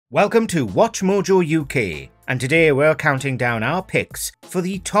Welcome to WatchMojoUK, and today we're counting down our picks for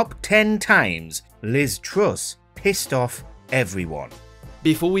the top 10 times Liz Truss pissed off everyone.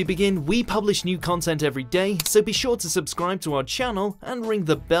 Before we begin, we publish new content every day, so be sure to subscribe to our channel and ring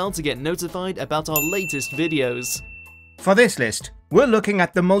the bell to get notified about our latest videos. For this list, we're looking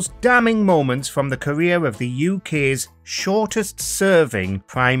at the most damning moments from the career of the UK's shortest-serving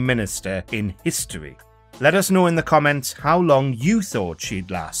Prime Minister in history. Let us know in the comments how long you thought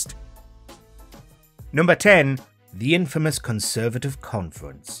she'd last. Number 10. The infamous Conservative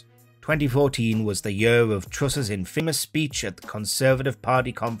Conference. 2014 was the year of Truss's infamous speech at the Conservative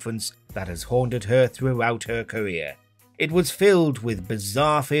Party conference that has haunted her throughout her career. It was filled with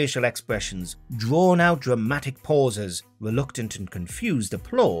bizarre facial expressions, drawn-out dramatic pauses, reluctant and confused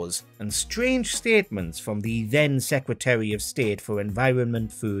applause, and strange statements from the then Secretary of State for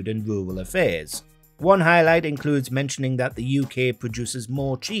Environment, Food and Rural Affairs. One highlight includes mentioning that the UK produces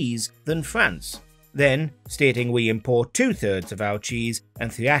more cheese than France, then stating we import 2/3 of our cheese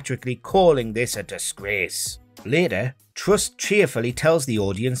and theatrically calling this a disgrace. Later, Truss cheerfully tells the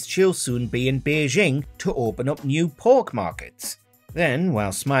audience she'll soon be in Beijing to open up new pork markets. Then,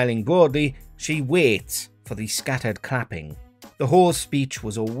 while smiling broadly, she waits for the scattered clapping. The whole speech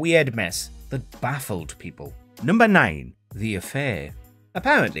was a weird mess that baffled people. Number 9. The affair.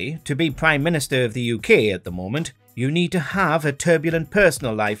 Apparently, to be Prime Minister of the UK at the moment, you need to have a turbulent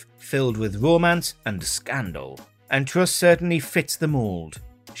personal life filled with romance and scandal. And Truss certainly fits the mould.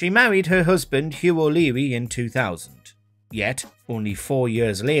 She married her husband Hugh O'Leary in 2000. Yet, only 4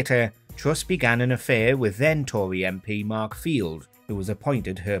 years later, Truss began an affair with then Tory MP Mark Field, who was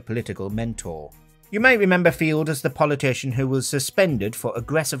appointed her political mentor. You might remember Field as the politician who was suspended for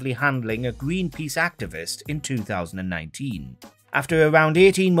aggressively handling a Greenpeace activist in 2019. After around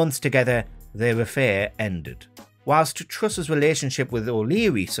 18 months together, their affair ended. Whilst Truss's relationship with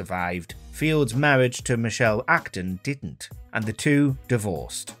O'Leary survived, Field's marriage to Michelle Acton didn't, and the two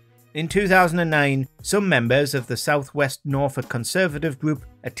divorced. In 2009, some members of the South West Norfolk Conservative group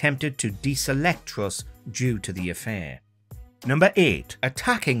attempted to deselect Truss due to the affair. Number 8.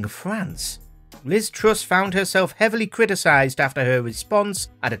 Attacking France. Liz Truss found herself heavily criticised after her response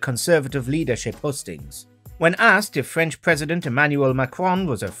at a Conservative leadership hustings. When asked if French President Emmanuel Macron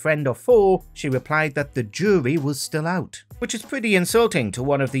was a friend or foe, she replied that the jury was still out, which is pretty insulting to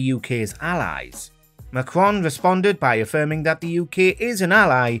one of the UK's allies. Macron responded by affirming that the UK is an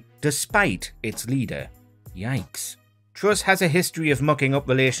ally despite its leader. Yikes. Truss has a history of mucking up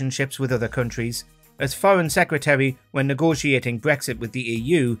relationships with other countries. As Foreign Secretary, when negotiating Brexit with the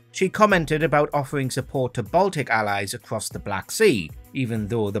EU, she commented about offering support to Baltic allies across the Black Sea, even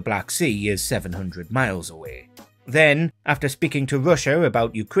though the Black Sea is 700 miles away. Then, after speaking to Russia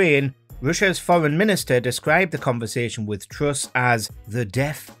about Ukraine, Russia's foreign minister described the conversation with Truss as the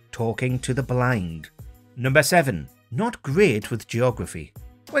deaf talking to the blind. Number 7. Not great with geography.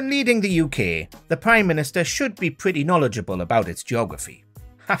 When leading the UK, the Prime Minister should be pretty knowledgeable about its geography.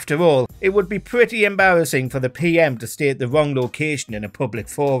 After all, it would be pretty embarrassing for the PM to state the wrong location in a public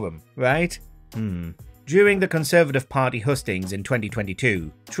forum, right? During the Conservative Party hustings in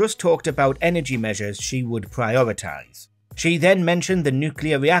 2022, Truss talked about energy measures she would prioritise. She then mentioned the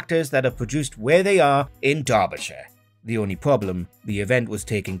nuclear reactors that are produced where they are in Derbyshire. The only problem, the event was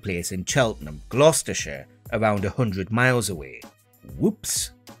taking place in Cheltenham, Gloucestershire, around 100 miles away.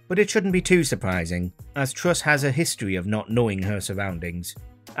 Whoops. But it shouldn't be too surprising, as Truss has a history of not knowing her surroundings.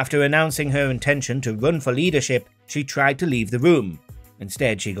 After announcing her intention to run for leadership, she tried to leave the room.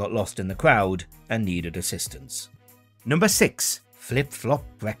 Instead, she got lost in the crowd and needed assistance. Number 6. Flip-flop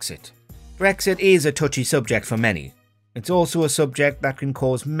Brexit. Brexit is a touchy subject for many. It's also a subject that can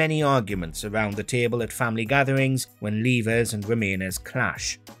cause many arguments around the table at family gatherings when Leavers and Remainers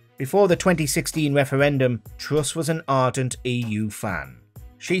clash. Before the 2016 referendum, Truss was an ardent EU fan.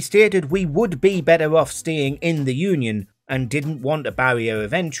 She stated we would be better off staying in the Union and didn't want a barrier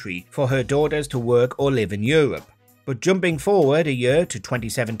of entry for her daughters to work or live in Europe. But jumping forward a year to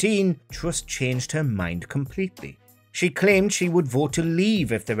 2017, Truss changed her mind completely. She claimed she would vote to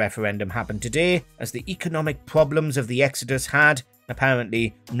leave if the referendum happened today, as the economic problems of the exodus had,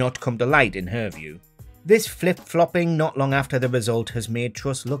 apparently, not come to light in her view. This flip-flopping not long after the result has made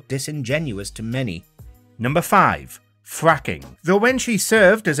Truss look disingenuous to many. Number 5. Fracking. Though when she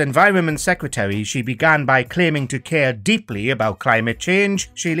served as Environment Secretary she began by claiming to care deeply about climate change,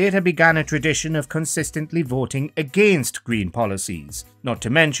 she later began a tradition of consistently voting against green policies, not to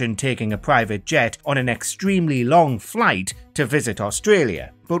mention taking a private jet on an extremely long flight to visit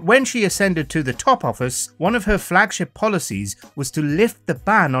Australia. But when she ascended to the top office, one of her flagship policies was to lift the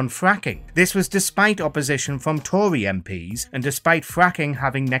ban on fracking. This was despite opposition from Tory MPs and despite fracking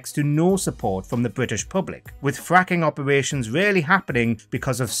having next to no support from the British public, with fracking operations rarely happening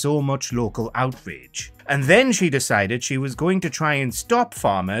because of so much local outrage. And then she decided she was going to try and stop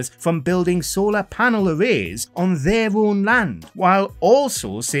farmers from building solar panel arrays on their own land, while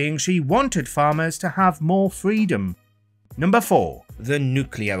also saying she wanted farmers to have more freedom. Number 4. The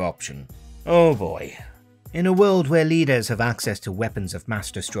nuclear option. Oh boy. In a world where leaders have access to weapons of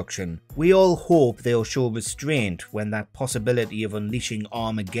mass destruction, we all hope they'll show restraint when that possibility of unleashing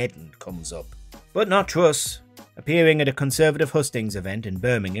Armageddon comes up. But not Truss. Appearing at a Conservative hustings event in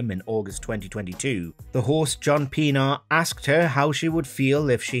Birmingham in August 2022, the host John Pienaar asked her how she would feel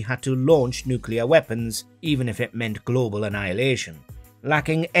if she had to launch nuclear weapons, even if it meant global annihilation.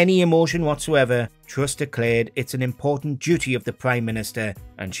 Lacking any emotion whatsoever, Truss declared it's an important duty of the Prime Minister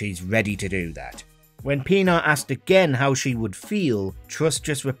and she's ready to do that. When Pienaar asked again how she would feel, Truss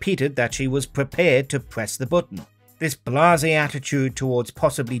just repeated that she was prepared to press the button. This blasé attitude towards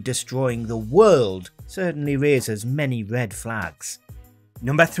possibly destroying the world certainly raises many red flags.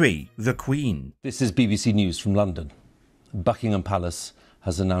 Number 3. The Queen. This is BBC News from London. Buckingham Palace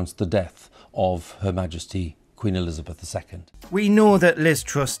has announced the death of Her Majesty Queen Elizabeth II. We know that Liz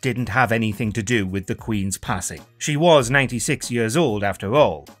Truss didn't have anything to do with the Queen's passing. She was 96 years old after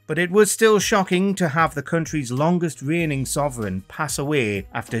all, but it was still shocking to have the country's longest reigning sovereign pass away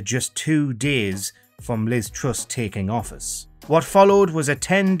after just 2 days from Liz Truss taking office. What followed was a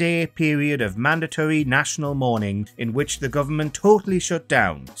 10-day period of mandatory national mourning in which the government totally shut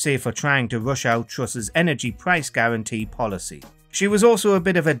down, save for trying to rush out Truss's energy price guarantee policy. She was also a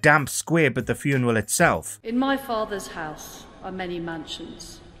bit of a damp squib at the funeral itself. In my father's house are many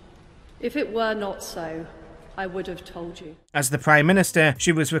mansions. If it were not so, I would have told you. As the Prime Minister,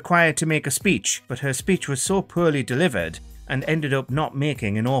 she was required to make a speech, but her speech was so poorly delivered and ended up not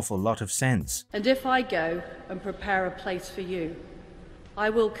making an awful lot of sense. And if I go and prepare a place for you, I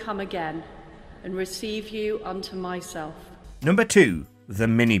will come again and receive you unto myself. Number 2. The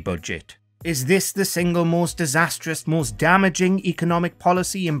mini-budget. Is this the single most disastrous, most damaging economic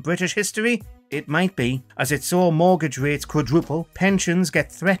policy in British history? It might be, as it saw mortgage rates quadruple, pensions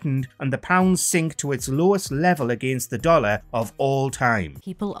get threatened, and the pound sink to its lowest level against the dollar of all time.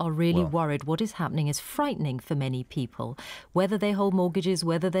 People are really worried. What is happening is frightening for many people, whether they hold mortgages,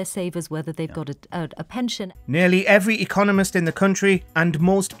 whether they're savers, whether they've got a pension. Nearly every economist in the country and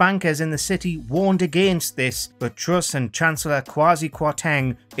most bankers in the city warned against this, but Truss and Chancellor Kwasi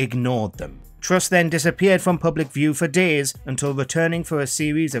Kwarteng ignored them. Truss then disappeared from public view for days until returning for a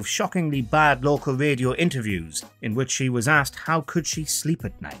series of shockingly bad local radio interviews in which she was asked how could she sleep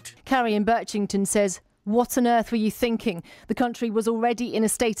at night. Carrie in Birchington says, "What on earth were you thinking? The country was already in a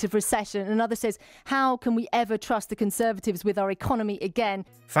state of recession." Another says, "How can we ever trust the Conservatives with our economy again?"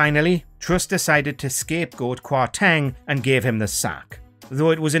 Finally, Truss decided to scapegoat Kwarteng and gave him the sack, though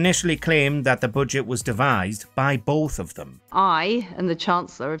it was initially claimed that the budget was devised by both of them. I and the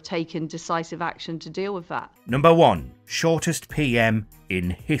Chancellor have taken decisive action to deal with that. Number 1. Shortest PM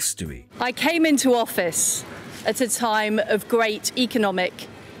in history. I came into office at a time of great economic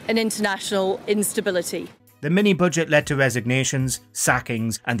and international instability. The mini-budget led to resignations,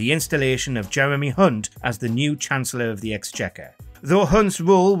 sackings, and the installation of Jeremy Hunt as the new Chancellor of the Exchequer. Though Hunt's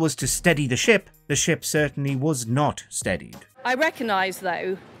role was to steady the ship certainly was not steadied. I recognise,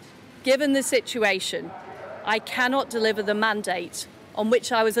 though, given the situation, I cannot deliver the mandate on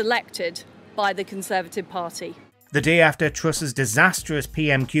which I was elected by the Conservative Party. The day after Truss's disastrous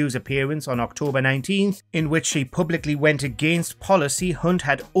PMQ's appearance on October 19th, in which she publicly went against policy Hunt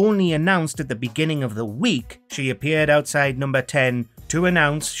had only announced at the beginning of the week, she appeared outside Number 10 to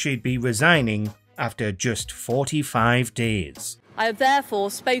announce she'd be resigning after just 45 days. I have therefore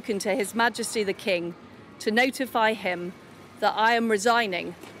spoken to His Majesty the King to notify him that I am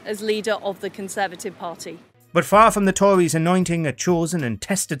resigning as leader of the Conservative Party. But far from the Tories anointing a chosen and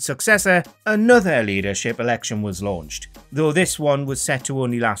tested successor, another leadership election was launched, though this one was set to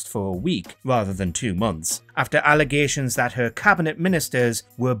only last for a week rather than 2 months, after allegations that her cabinet ministers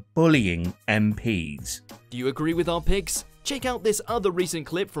were bullying MPs. Do you agree with our picks? Check out this other recent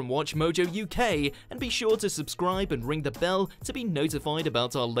clip from WatchMojoUK and be sure to subscribe and ring the bell to be notified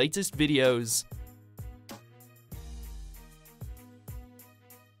about our latest videos.